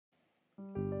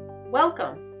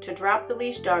Welcome to Drop the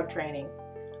Leash Dog Training.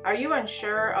 Are you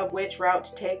unsure of which route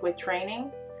to take with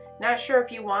training? Not sure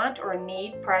if you want or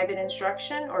need private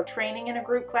instruction or training in a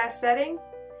group class setting?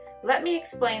 Let me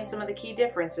explain some of the key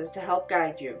differences to help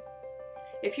guide you.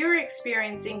 If you're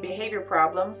experiencing behavior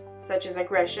problems such as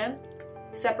aggression,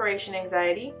 separation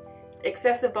anxiety,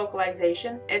 excessive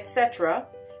vocalization, etc.,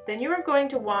 then you are going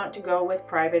to want to go with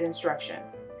private instruction.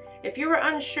 If you are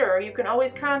unsure, you can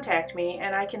always contact me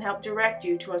and I can help direct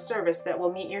you to a service that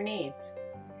will meet your needs.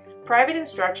 Private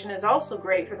instruction is also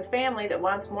great for the family that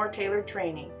wants more tailored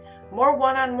training, more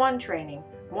one-on-one training,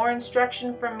 more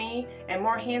instruction from me, and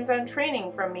more hands-on training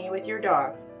from me with your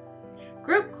dog.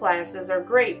 Group classes are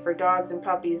great for dogs and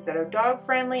puppies that are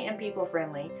dog-friendly and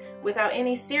people-friendly without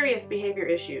any serious behavior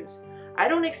issues. I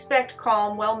don't expect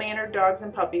calm, well-mannered dogs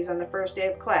and puppies on the first day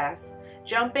of class.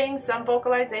 Jumping, some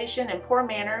vocalization, and poor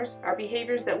manners are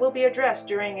behaviors that will be addressed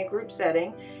during a group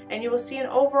setting, and you will see an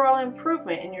overall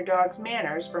improvement in your dog's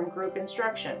manners from group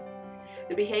instruction.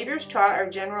 The behaviors taught are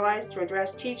generalized to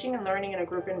address teaching and learning in a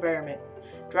group environment.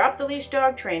 Drop the Leash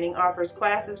Dog Training offers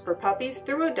classes for puppies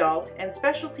through adult and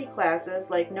specialty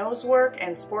classes like nose work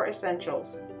and sport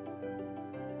essentials.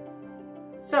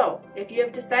 So, if you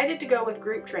have decided to go with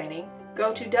group training,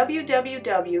 go to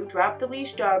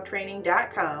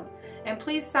www.droptheleashdogtraining.com and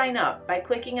please sign up by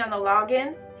clicking on the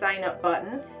Login Sign Up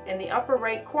button in the upper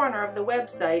right corner of the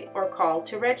website or call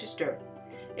to register.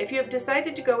 If you have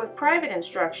decided to go with private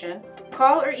instruction,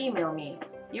 call or email me.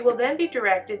 You will then be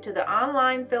directed to the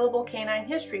online fillable canine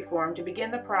history form to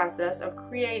begin the process of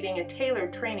creating a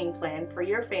tailored training plan for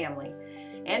your family.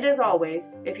 And as always,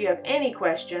 if you have any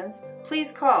questions,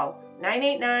 please call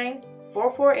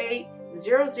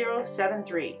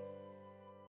 989-448-0073.